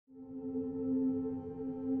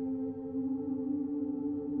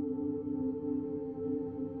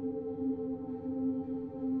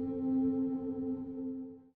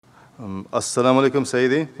Assalamu alaikum,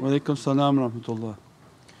 Sayyidi. Wa alaikum salam rahmatullah.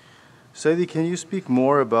 Sayyidi, can you speak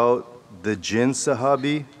more about the jinn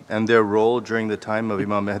Sahabi and their role during the time of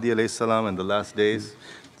Imam Mahdi alayhi salam and the last days?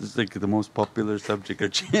 This is like the most popular subject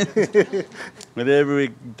of jinn. Whenever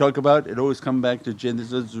we talk about it, always come back to jinn.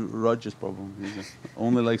 This is Raj's problem. He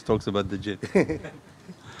only likes talks about the jinn. It's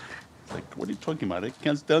like, what are you talking about? I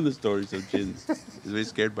can't stand the stories of jinns. He's very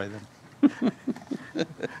scared by them.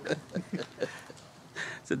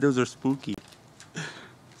 Said those are spooky.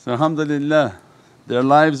 So alhamdulillah, their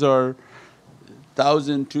lives are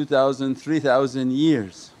 1,000, 2,000, 3,000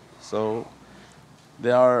 years. So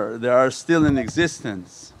they are still in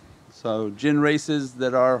existence. So jinn races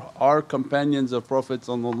that are our companions of Prophet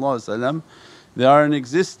ﷺ, they are in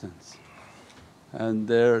existence, and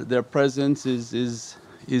their presence is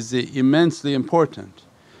immensely important.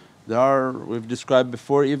 We've described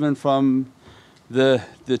before, even from the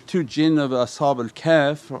two jinn of Ashab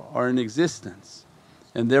al-Kahf are in existence,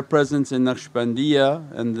 and their presence in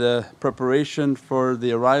Naqshbandiya and the preparation for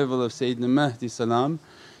the arrival of Sayyidina Mahdi salam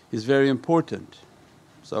is very important.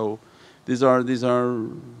 So these are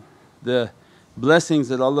the blessings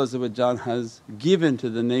that Allah has given to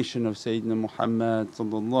the nation of Sayyidina Muhammad.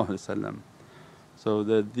 So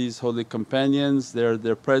that these holy companions,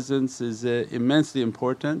 their presence is immensely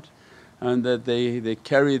important, and that they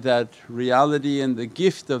carry that reality and the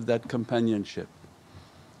gift of that companionship.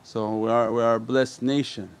 So we are a blessed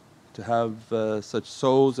nation to have such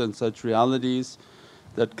souls and such realities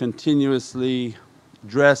that continuously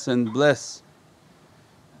dress and bless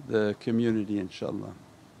the community, inshaAllah.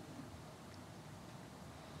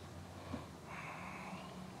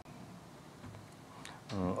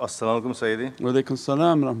 As-salamu alaykum, Sayyidi. Wa alaikum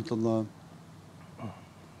salam rahmatullah.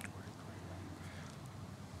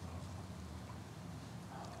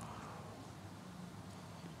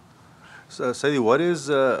 So, Sayyidi, what is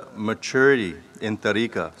maturity in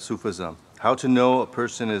tariqah, Sufism? How to know a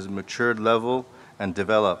person is matured level and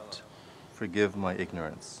developed? Forgive my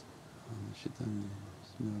ignorance.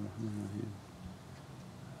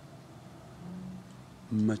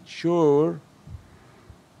 Mature,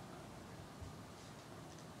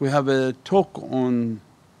 we have a talk on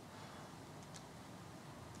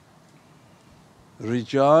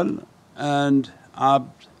Rijal and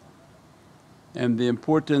Abd and the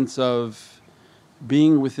importance of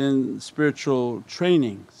being within spiritual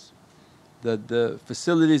trainings, that the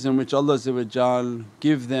facilities in which Allah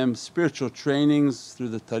give them spiritual trainings through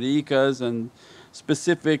the tariqahs and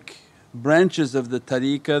specific branches of the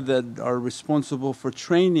tariqah that are responsible for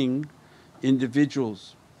training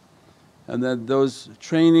individuals, and that those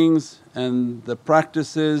trainings and the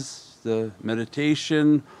practices, the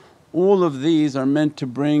meditation, all of these are meant to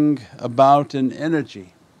bring about an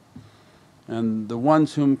energy. And the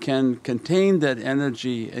ones whom can contain that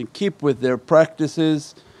energy and keep with their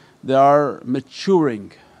practices, they are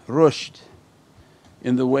maturing, rushd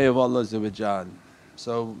in the way of Allah.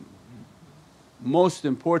 So most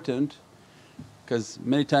important, because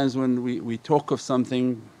many times when we talk of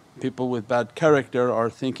something, people with bad character are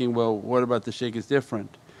thinking, well, what about the shaykh is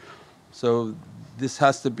different. So this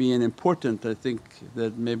has to be an important, I think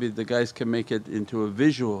that maybe the guys can make it into a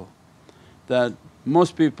visual, that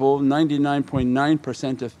most people,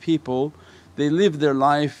 99.9% of people, they live their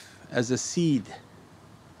life as a seed.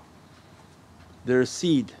 They're a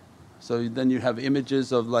seed. So then you have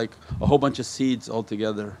images of like a whole bunch of seeds all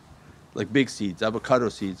together, like big seeds, avocado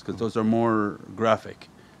seeds, because those are more graphic,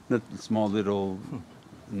 not small little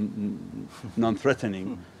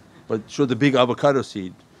non-threatening, but show the big avocado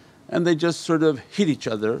seed. And they just sort of hit each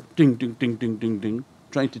other, ding, ding, ding, ding, ding, ding,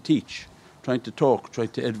 trying to teach, trying to talk, trying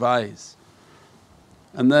to advise.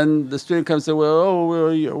 And then the student comes and say, well,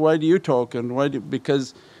 why do you talk, and why do…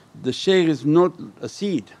 because the shaykh is not a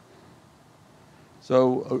seed.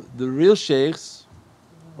 So the real shaykhs,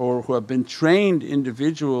 or who have been trained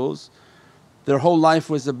individuals, their whole life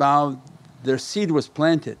was about their seed was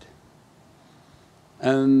planted,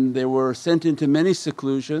 and they were sent into many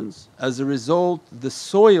seclusions. As a result, the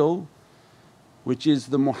soil, which is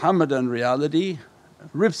the Muhammadan reality,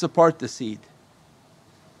 rips apart the seed.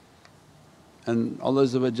 And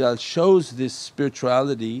Allah shows this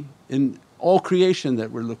spirituality in all creation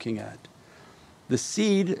that we're looking at. The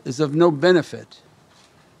seed is of no benefit,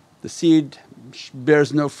 the seed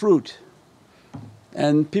bears no fruit,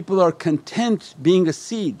 and people are content being a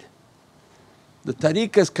seed. The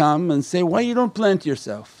tariqahs come and say, why you don't plant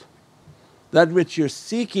yourself? That which you're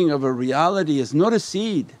seeking of a reality is not a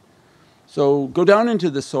seed. So go down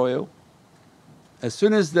into the soil. As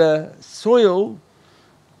soon as the soil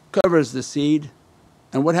covers the seed,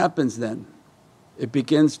 and what happens then? It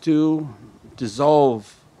begins to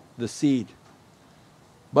dissolve the seed.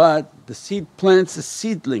 But the seed plants a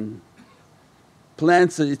seedling,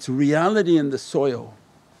 plants its reality in the soil.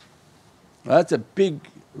 That's a big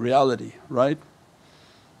reality, right?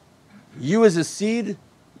 You as a seed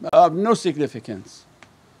have no significance,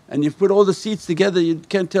 and you put all the seeds together, you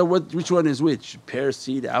can't tell which one is which. Pear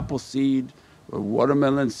seed, apple seed, or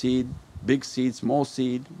watermelon seed, big seed, small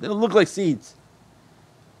seed, they don't look like seeds.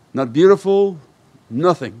 Not beautiful,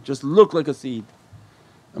 nothing, just look like a seed.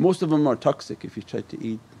 And most of them are toxic if you try to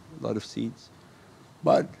eat a lot of seeds.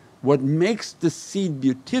 But what makes the seed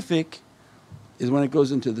beatific is when it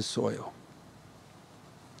goes into the soil.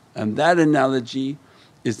 And that analogy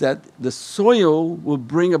is that the soil will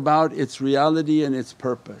bring about its reality and its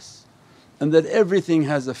purpose, and that everything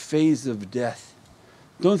has a phase of death.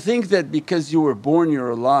 Don't think that because you were born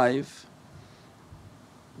you're alive,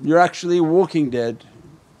 you're actually walking dead,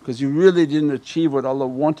 because you really didn't achieve what Allah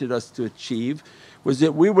wanted us to achieve. Was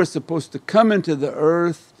that we were supposed to come into the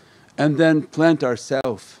earth and then plant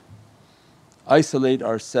ourselves, isolate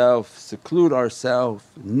ourselves, seclude ourselves,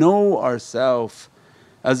 know ourselves.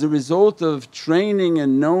 As a result of training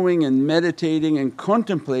and knowing and meditating and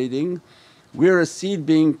contemplating, we're a seed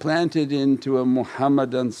being planted into a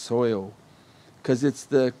Muhammadan soil, because it's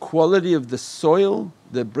the quality of the soil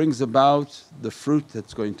that brings about the fruit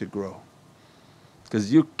that's going to grow.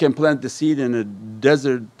 Because you can plant the seed in a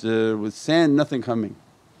desert with sand, nothing coming.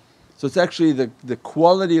 So it's actually the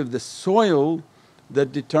quality of the soil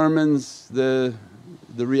that determines the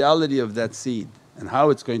reality of that seed and how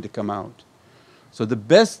it's going to come out. So the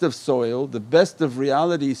best of soil, the best of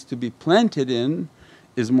realities to be planted in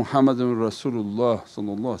is Muhammadan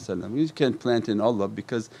Rasulullah. We can't plant in Allah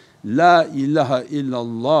because La ilaha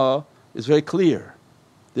illallah is very clear.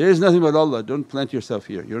 There is nothing but Allah, don't plant yourself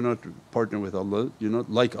here. You're not partner with Allah, you're not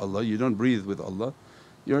like Allah, you don't breathe with Allah,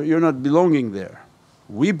 you're not belonging there.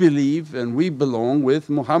 We believe and we belong with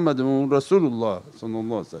Muhammadun Rasulullah.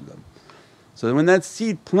 So when that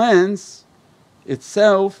seed plants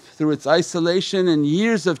itself through its isolation and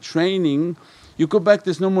years of training, you go back,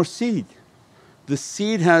 there's no more seed. The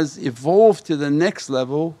seed has evolved to the next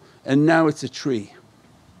level and now it's a tree.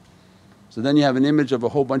 So then you have an image of a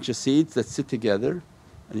whole bunch of seeds that sit together,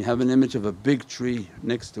 and you have an image of a big tree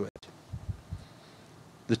next to it.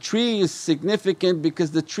 The tree is significant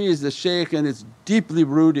because the tree is the shaykh and it's deeply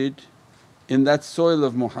rooted in that soil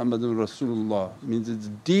of Muhammadun Rasulullah, means it's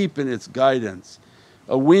deep in its guidance.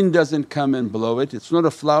 A wind doesn't come and blow it, it's not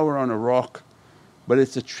a flower on a rock, but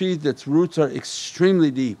it's a tree that's roots are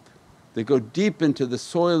extremely deep. They go deep into the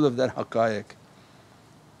soil of that haqqaiq.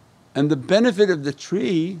 And the benefit of the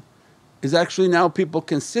tree is actually now people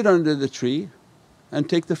can sit under the tree and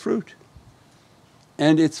take the fruit,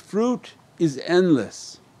 and its fruit is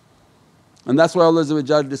endless. And that's why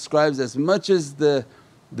Allah describes, as much as the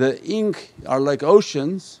ink are like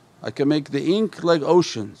oceans, I can make the ink like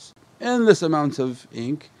oceans, endless amounts of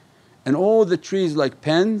ink, and all the trees like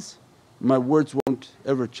pens, my words won't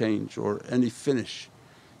ever change or any finish.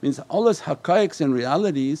 Means Allah's haqqaiqs and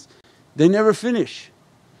realities, they never finish.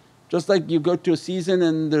 Just like you go to a season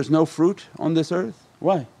and there's no fruit on this earth,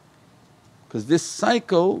 why? Because this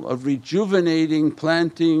cycle of rejuvenating,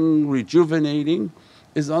 planting, rejuvenating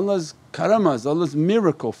is Allah's karamas, Allah's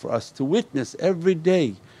miracle for us to witness every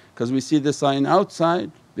day, because we see the sign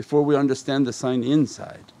outside before we understand the sign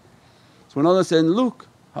inside. So when Allah said, look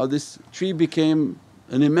how this tree became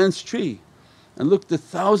an immense tree, and look the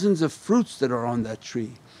thousands of fruits that are on that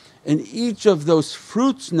tree, and each of those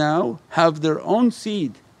fruits now have their own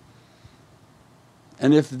seed,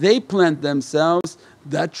 and if they plant themselves,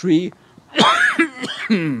 that tree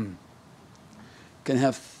can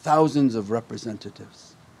have thousands of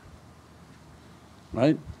representatives,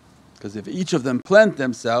 right? Because if each of them plant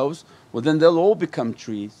themselves, well then they'll all become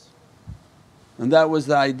trees. And that was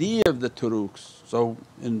the idea of the turuqs. So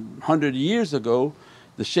 100 years ago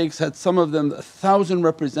the shaykhs had, some of them 1,000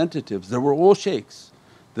 representatives, they were all shaykhs.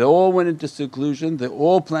 They all went into seclusion, they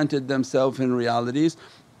all planted themselves in realities,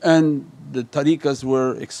 and the tariqahs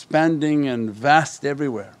were expanding and vast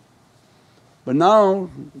everywhere. But now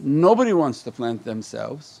nobody wants to plant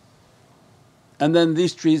themselves, and then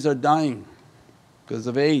these trees are dying because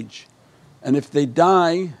of age, and if they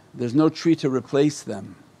die there's no tree to replace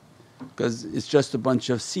them because it's just a bunch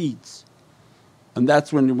of seeds. And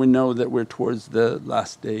that's when we know that we're towards the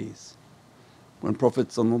last days. When Prophet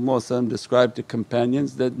described to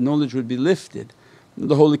companions that knowledge would be lifted,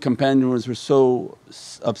 the holy companions were so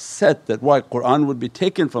upset that why Qur'an would be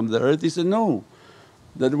taken from the earth. He said, no,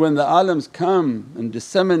 that when the alims come and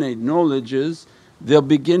disseminate knowledges, they'll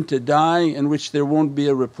begin to die in which there won't be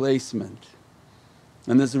a replacement.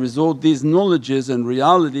 And as a result these knowledges and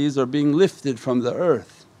realities are being lifted from the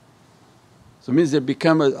earth. So it means they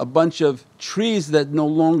become a bunch of trees that no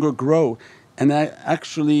longer grow. And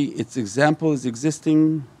actually its example is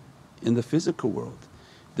existing in the physical world.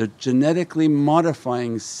 They're genetically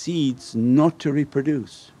modifying seeds not to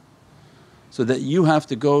reproduce, so that you have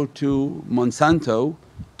to go to Monsanto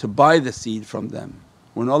to buy the seed from them,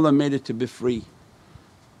 when Allah made it to be free.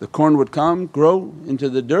 The corn would come, grow into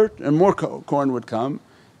the dirt and more corn would come.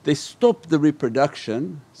 They stopped the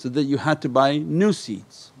reproduction so that you had to buy new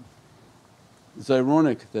seeds. It's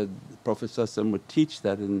ironic that the Prophet would teach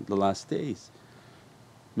that in the last days.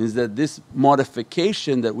 Means that this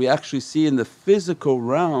modification that we actually see in the physical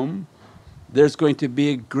realm, there's going to be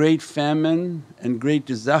a great famine and great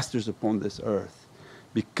disasters upon this earth,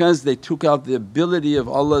 because they took out the ability of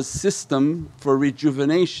Allah's system for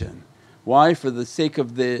rejuvenation. Why? For the sake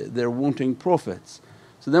of their wanting prophets.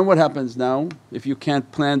 So then what happens now? If you can't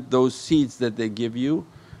plant those seeds that they give you,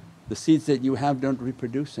 the seeds that you have don't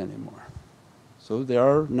reproduce anymore. So they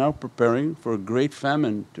are now preparing for a great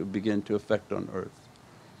famine to begin to affect on earth.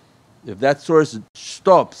 If that source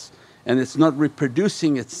stops and it's not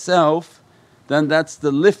reproducing itself, then that's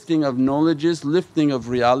the lifting of knowledges, lifting of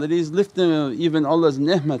realities, lifting of even Allah's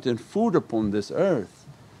ni'mat and food upon this earth.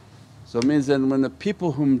 So it means that when the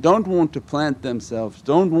people whom don't want to plant themselves,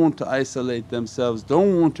 don't want to isolate themselves,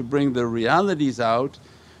 don't want to bring their realities out,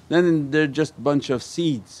 then they're just bunch of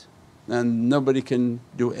seeds and nobody can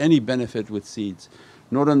do any benefit with seeds.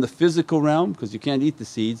 Not on the physical realm because you can't eat the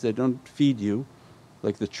seeds, they don't feed you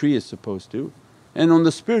like the tree is supposed to, and on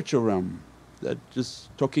the spiritual realm that just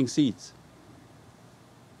talking seeds,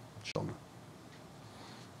 inshaAllah.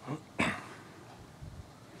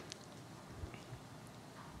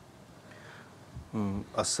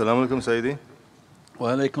 As-salamu alaykum Sayyidi. Wa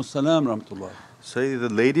alaykum salam rahmatullah.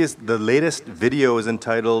 Sayyidi, the latest video is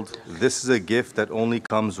entitled, "This is a gift that only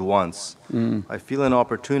comes once." I feel an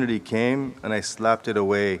opportunity came and I slapped it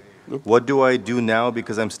away. What do I do now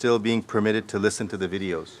because I'm still being permitted to listen to the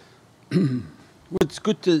videos? Well, it's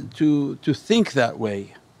good to think that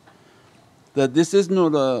way, that this is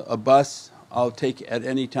not a bus I'll take at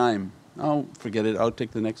any time, oh forget it, I'll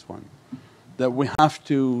take the next one. That we have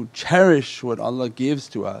to cherish what Allah gives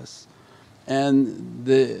to us, and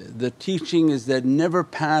the teaching is that never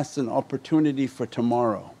pass an opportunity for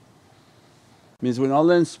tomorrow. Means when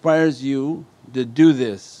Allah inspires you to do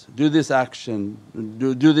this action,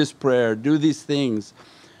 do this prayer, do these things,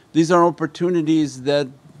 these are opportunities that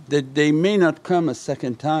they may not come a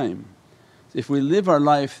second time. If we live our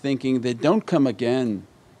life thinking they don't come again,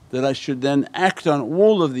 that I should then act on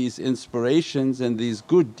all of these inspirations and these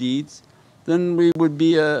good deeds, then we would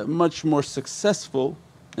be much more successful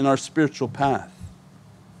in our spiritual path.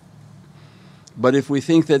 But if we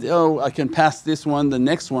think that, oh I can pass this one, the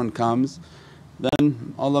next one comes,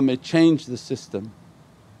 then Allah may change the system.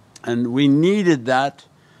 And we needed that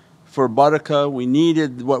for barakah, we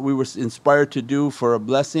needed what we were inspired to do for a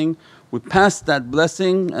blessing. We passed that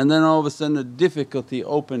blessing and then all of a sudden a difficulty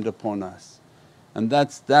opened upon us. And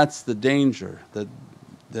that's the danger, that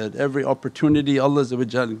every opportunity Allah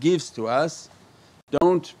gives to us,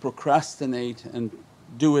 don't procrastinate and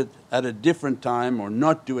do it at a different time or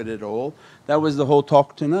not do it at all. That was the whole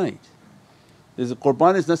talk tonight. Is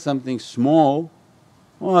Qurban is not something small,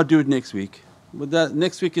 oh I'll do it next week. But that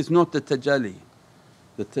next week is not the tajalli.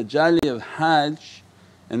 The tajalli of Hajj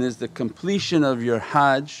and is the completion of your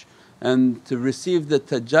Hajj, and to receive the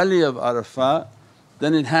tajalli of Arafah,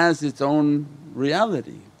 then it has its own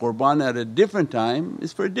reality. Qurban at a different time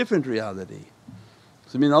is for a different reality.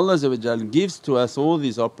 So I mean Allah gives to us all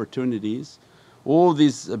these opportunities, all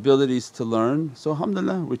these abilities to learn. So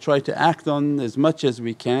alhamdulillah we try to act on as much as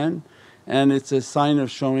we can, and it's a sign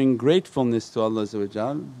of showing gratefulness to Allah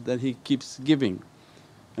that He keeps giving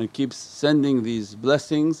and keeps sending these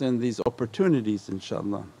blessings and these opportunities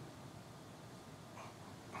inshaAllah.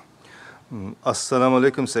 As-salamu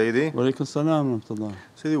alaykum Sayyidi. Wa alaykum salam rahmatullah.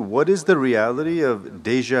 Sayyidi, what is the reality of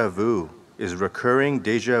déjà vu? Is recurring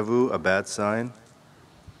déjà vu a bad sign?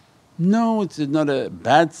 No, it's not a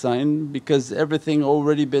bad sign because everything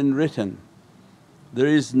already been written. There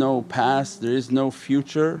is no past, there is no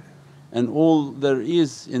future, and all there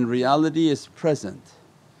is in reality is present,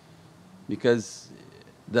 because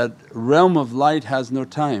that realm of light has no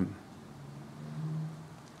time.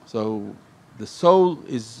 So the soul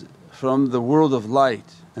is from the world of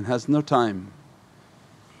light and has no time.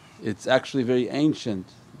 It's actually very ancient,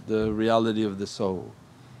 the reality of the soul.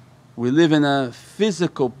 We live in a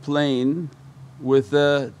physical plane with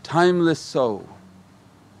a timeless soul.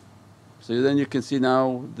 So then you can see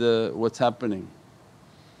now what's happening.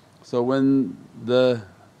 So when the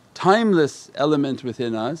timeless element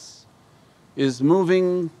within us is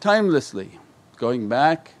moving timelessly, going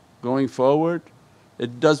back, going forward,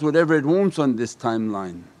 it does whatever it wants on this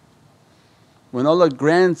timeline. When Allah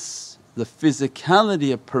grants the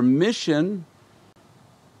physicality of permission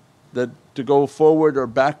that to go forward or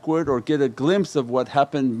backward or get a glimpse of what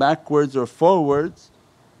happened backwards or forwards,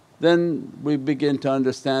 then we begin to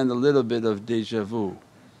understand a little bit of déjà vu.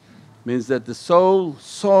 Means that the soul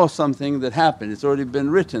saw something that happened, it's already been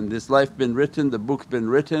written, this life been written, the book been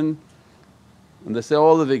written, and they say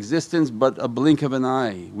all of existence but a blink of an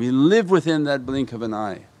eye. We live within that blink of an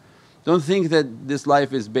eye. Don't think that this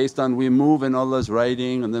life is based on we move and Allah's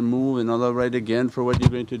writing and then move and Allah write again for what you're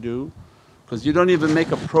going to do, because you don't even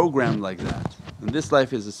make a program like that. And this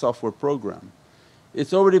life is a software program.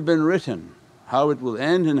 It's already been written how it will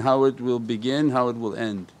end and how it will begin, how it will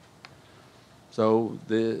end. So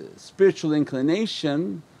the spiritual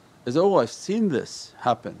inclination is, oh, I've seen this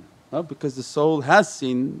happen, because the soul has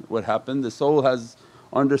seen what happened, the soul has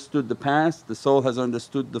understood the past, the soul has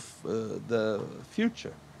understood the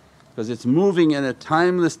future, because it's moving in a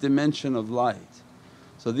timeless dimension of light.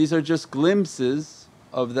 So these are just glimpses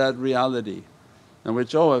of that reality in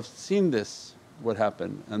which, oh, I've seen this what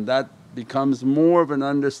happened, and that becomes more of an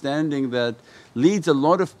understanding that leads a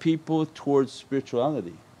lot of people towards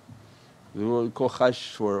spirituality. We call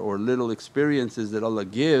khash or little experiences that Allah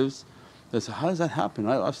gives. They say, how does that happen?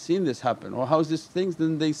 I've seen this happen, or how's this thing?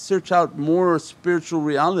 Then they search out more spiritual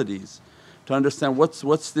realities to understand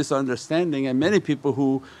what's this understanding. And many people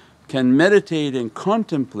who can meditate and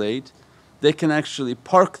contemplate, they can actually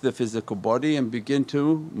park the physical body and begin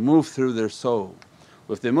to move through their soul.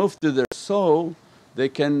 If they move through their soul, they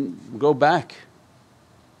can go back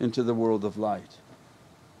into the world of light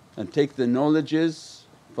and take the knowledges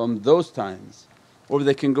from those times, or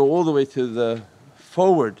they can go all the way to the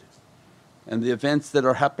forward and the events that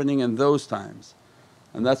are happening in those times.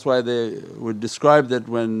 And that's why they would describe that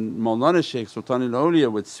when Mawlana Shaykh Sultan al-Awliya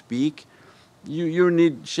would speak, you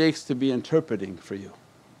need shaykhs to be interpreting for you,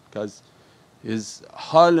 because his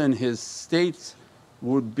hal and his states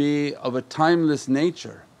would be of a timeless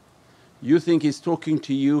nature. You think he's talking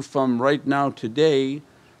to you from right now today,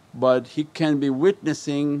 but he can be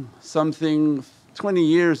witnessing something 20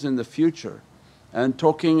 years in the future and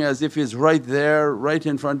talking as if he's right there, right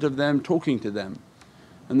in front of them, talking to them.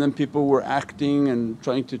 And then people were acting and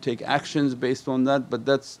trying to take actions based on that, but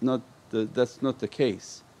that's not the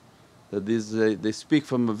case. That they speak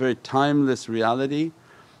from a very timeless reality,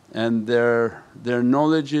 and their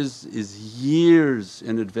knowledge is years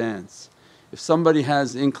in advance. If somebody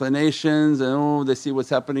has inclinations and, oh, they see what's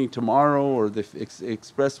happening tomorrow, or they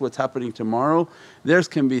express what's happening tomorrow, theirs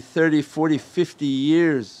can be 30, 40, 50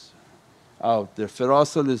 years out. Their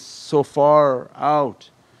firasat is so far out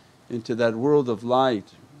into that world of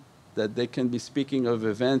light that they can be speaking of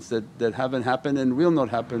events that haven't happened and will not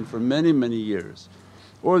happen for many, many years.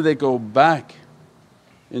 Or they go back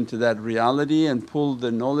into that reality and pull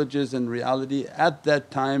the knowledges and reality at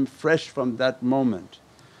that time fresh from that moment.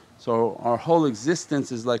 So our whole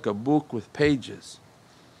existence is like a book with pages,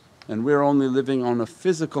 and we're only living on a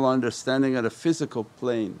physical understanding at a physical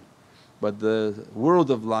plane. But the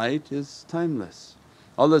world of light is timeless.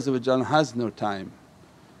 Allah has no time,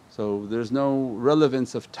 so there's no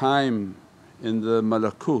relevance of time in the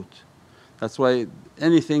malakut. That's why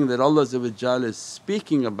anything that Allah is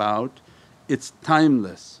speaking about, it's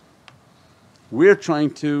timeless. We're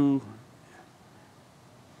trying to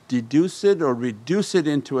deduce it or reduce it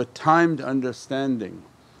into a timed understanding,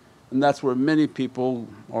 and that's where many people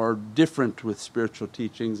are different with spiritual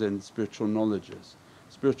teachings and spiritual knowledges.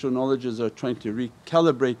 Spiritual knowledges are trying to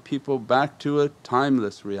recalibrate people back to a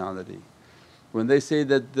timeless reality. When they say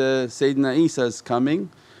that the Sayyidina Isa is coming,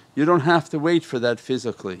 you don't have to wait for that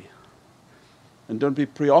physically, and don't be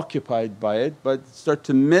preoccupied by it, but start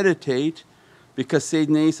to meditate, because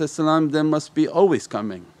Sayyidina Isa then must be always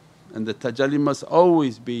coming, and the tajalli must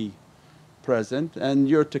always be present, and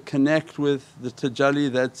you're to connect with the tajalli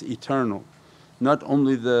that's eternal. Not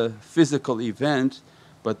only the physical event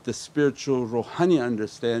but the spiritual ruhani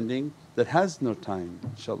understanding that has no time,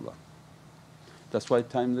 inshaAllah. That's why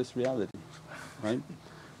timeless reality, right?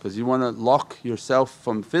 Because you want to lock yourself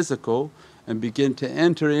from physical and begin to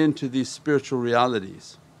enter into these spiritual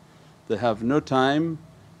realities. They have no time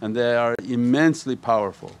and they are immensely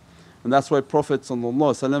powerful. And that's why Prophet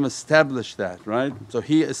established that, right? So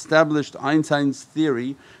he established Einstein's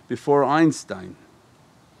theory before Einstein.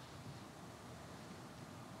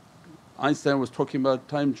 Einstein was talking about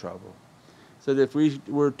time travel. Said if we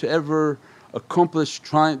were to ever accomplish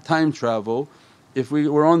time travel, if we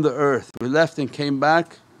were on the earth, we left and came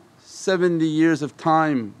back, 70 years of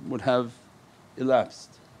time would have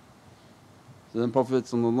elapsed. So then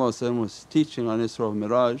Prophet was teaching on Isra wal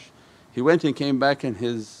Miraj. He went and came back and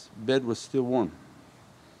his bed was still warm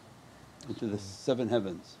into the 7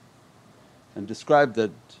 heavens, and described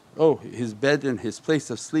that, oh, his bed and his place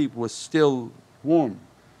of sleep was still warm.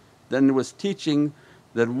 Then it was teaching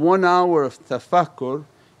that 1 hour of tafakkur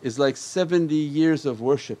is like 70 years of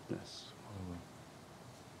worshipness.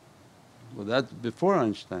 Well, that's before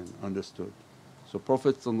Einstein understood. So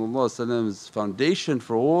Prophet's foundation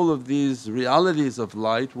for all of these realities of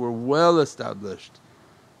light were well established,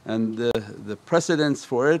 and the precedence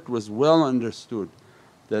for it was well understood,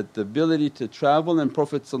 that the ability to travel. And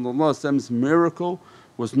Prophet's miracle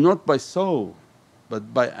was not by soul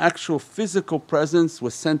but by actual physical presence,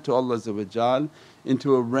 was sent to Allah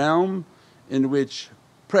into a realm in which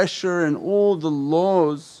pressure and all the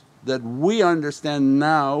laws that we understand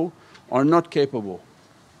now are not capable.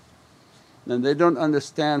 And they don't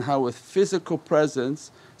understand how with physical presence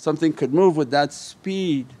something could move with that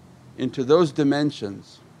speed into those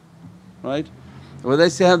dimensions, right? Well, they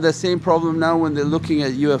say have the same problem now when they're looking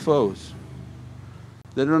at UFOs.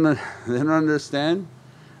 They don't understand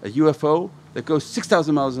a UFO that goes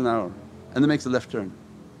 6,000 miles an hour and then makes a left turn.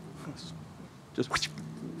 Just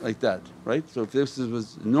like that, right? So if this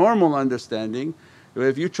was normal understanding,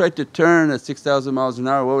 if you tried to turn at 6,000 miles an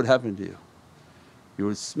hour, what would happen to you? You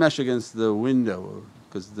would smash against the window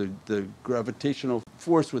because the gravitational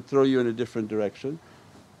force would throw you in a different direction.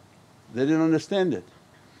 They didn't understand it.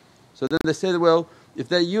 So then they said, well, if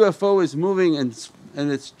that UFO is moving and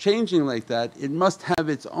it's changing like that, it must have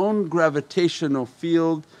its own gravitational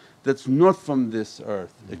field that's not from this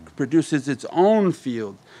earth. It produces its own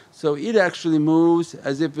field. So it actually moves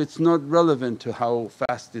as if it's not relevant to how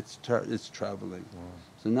fast it's travelling.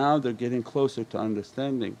 So now they're getting closer to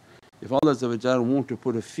understanding. If Allah want to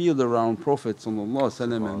put a field around Prophet and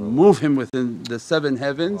move him within the 7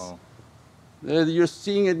 heavens, you're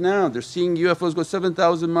seeing it now. They're seeing UFOs go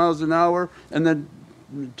 7,000 miles an hour and then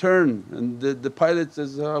turn, and the pilot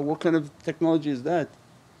says, what kind of technology is that?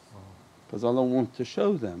 Because Allah wants to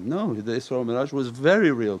show them. No, the Isra wal Miraj was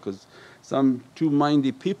very real, because some too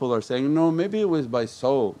mindy people are saying, no, maybe it was by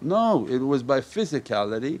soul. No, it was by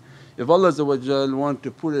physicality. If Allah wanted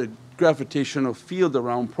to put a gravitational field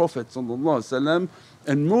around Prophet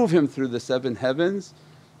and move him through the 7 heavens,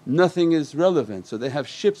 nothing is relevant. So they have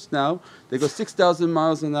ships now, they go 6,000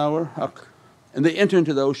 miles an hour and they enter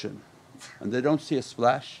into the ocean and they don't see a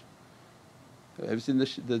splash. Have you seen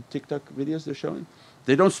the TikTok videos they're showing?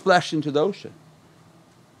 They don't splash into the ocean.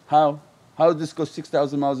 How? How did this go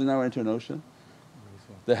 6,000 miles an hour into an ocean?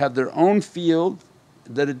 They have their own field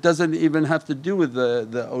that it doesn't even have to do with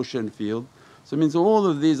the ocean field. So it means all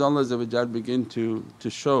of these Allah begin to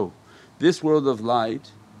show. This world of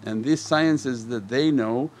light and these sciences that they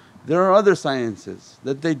know, there are other sciences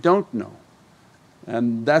that they don't know.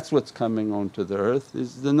 And that's what's coming onto the earth,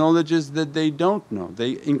 is the knowledges that they don't know.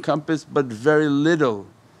 They encompass but very little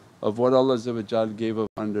of what Allah gave of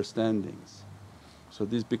understandings. So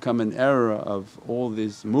these become an era of all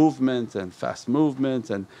these movements and fast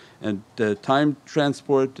movements and time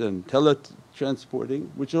transport and teletransporting,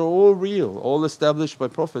 which are all real, all established by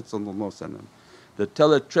Prophet that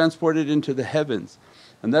teletransported into the heavens.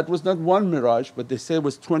 And that was not one mirage, but they say it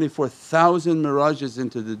was 24,000 mirages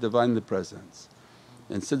into the Divinely Presence.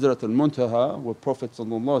 And Sidratul Muntaha, where Prophet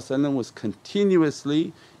was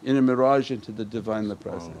continuously in a mirage into the Divinely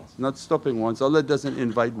Presence, not stopping once. Allah doesn't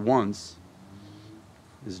invite once,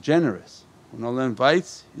 is generous. When Allah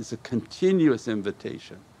invites, it's a continuous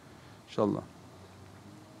invitation, inshaAllah.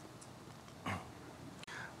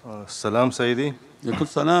 Salam Sayyidi. Alaikum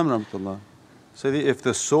salam rahmatullah. Sayyidi, if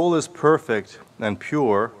the soul is perfect and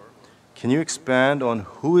pure, can you expand on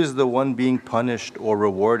who is the one being punished or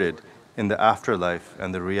rewarded in the afterlife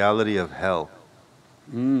and the reality of hell?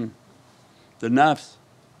 The nafs,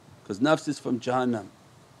 because nafs is from Jahannam.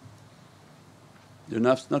 Your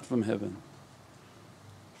nafs not from heaven.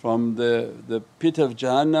 From the pit of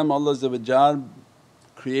Jahannam Allah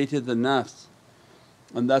created the nafs,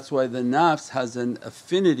 and that's why the nafs has an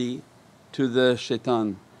affinity to the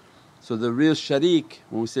shaitan. So the real shareek,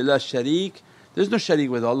 when we say la shareek, there's no shareek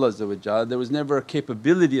with Allah, there was never a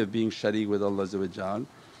capability of being shareek with Allah.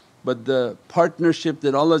 But the partnership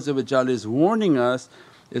that Allah is warning us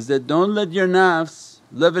is that don't let your nafs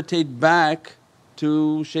levitate back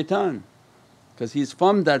to shaitan, because he's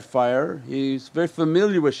from that fire, he's very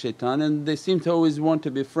familiar with shaitan and they seem to always want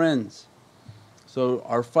to be friends. So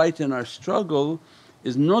our fight and our struggle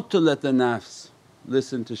is not to let the nafs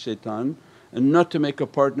listen to shaitan and not to make a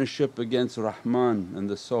partnership against Rahman and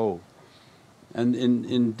the soul. And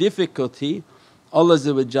in difficulty, Allah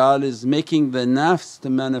is making the nafs to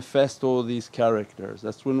manifest all these characters.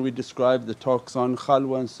 That's when we describe the talks on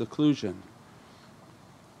khalwa and seclusion.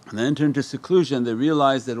 And they enter into seclusion, they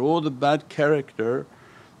realize that all the bad character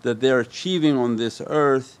that they're achieving on this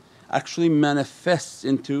earth actually manifests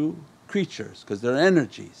into creatures because they're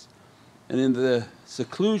energies. And in the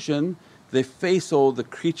seclusion they face all the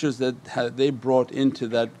creatures that they brought into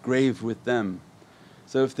that grave with them.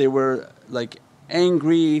 So if they were like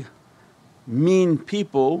angry, mean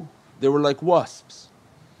people, they were like wasps.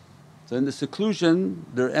 So in the seclusion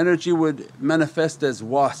their energy would manifest as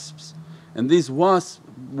wasps, and these wasps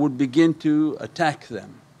would begin to attack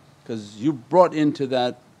them because you brought into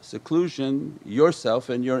that seclusion yourself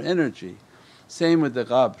and your energy. Same with the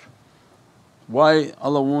qabr. Why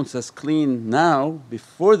Allah wants us clean now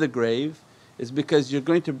before the grave is because you're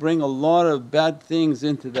going to bring a lot of bad things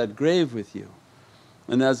into that grave with you,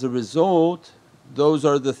 and as a result those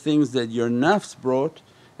are the things that your nafs brought,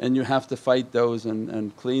 and you have to fight those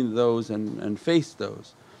and clean those and face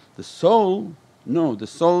those. The soul, no, the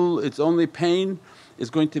soul, its only pain is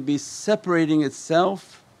going to be separating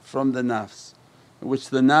itself from the nafs, which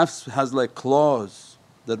the nafs has like claws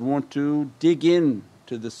that want to dig in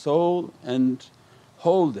to the soul and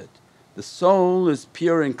hold it. The soul is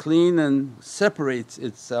pure and clean and separates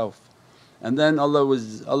itself, and then Allah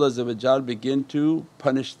begin to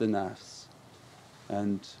punish the nafs,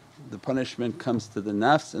 and the punishment comes to the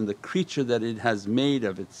nafs and the creature that it has made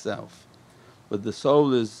of itself. But the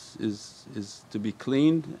soul is to be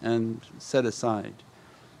cleaned and set aside.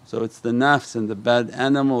 So it's the nafs and the bad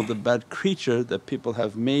animal, the bad creature that people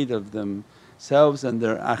have made of themselves and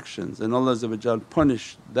their actions, and Allah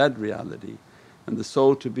punish that reality, and the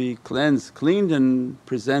soul to be cleansed, cleaned and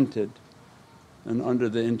presented. And under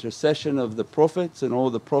the intercession of the Prophets, and all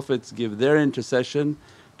the Prophets give their intercession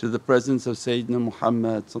to the presence of Sayyidina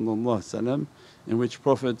Muhammad, in which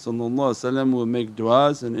Prophet will make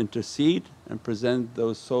du'as and intercede and present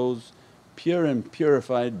those souls pure and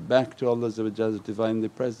purified back to Allah's Divinely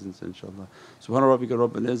Presence, inshaAllah. Subhana rabbika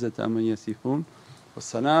rabbil izzati amma yasifoon wa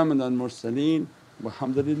salaamun al mursaleen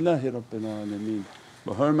walhamdulillahi rabbil alameen.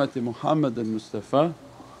 Bi hurmati Muhammadan Mustafa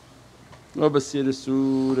wa bi siri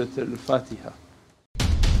Surat al-Fatiha.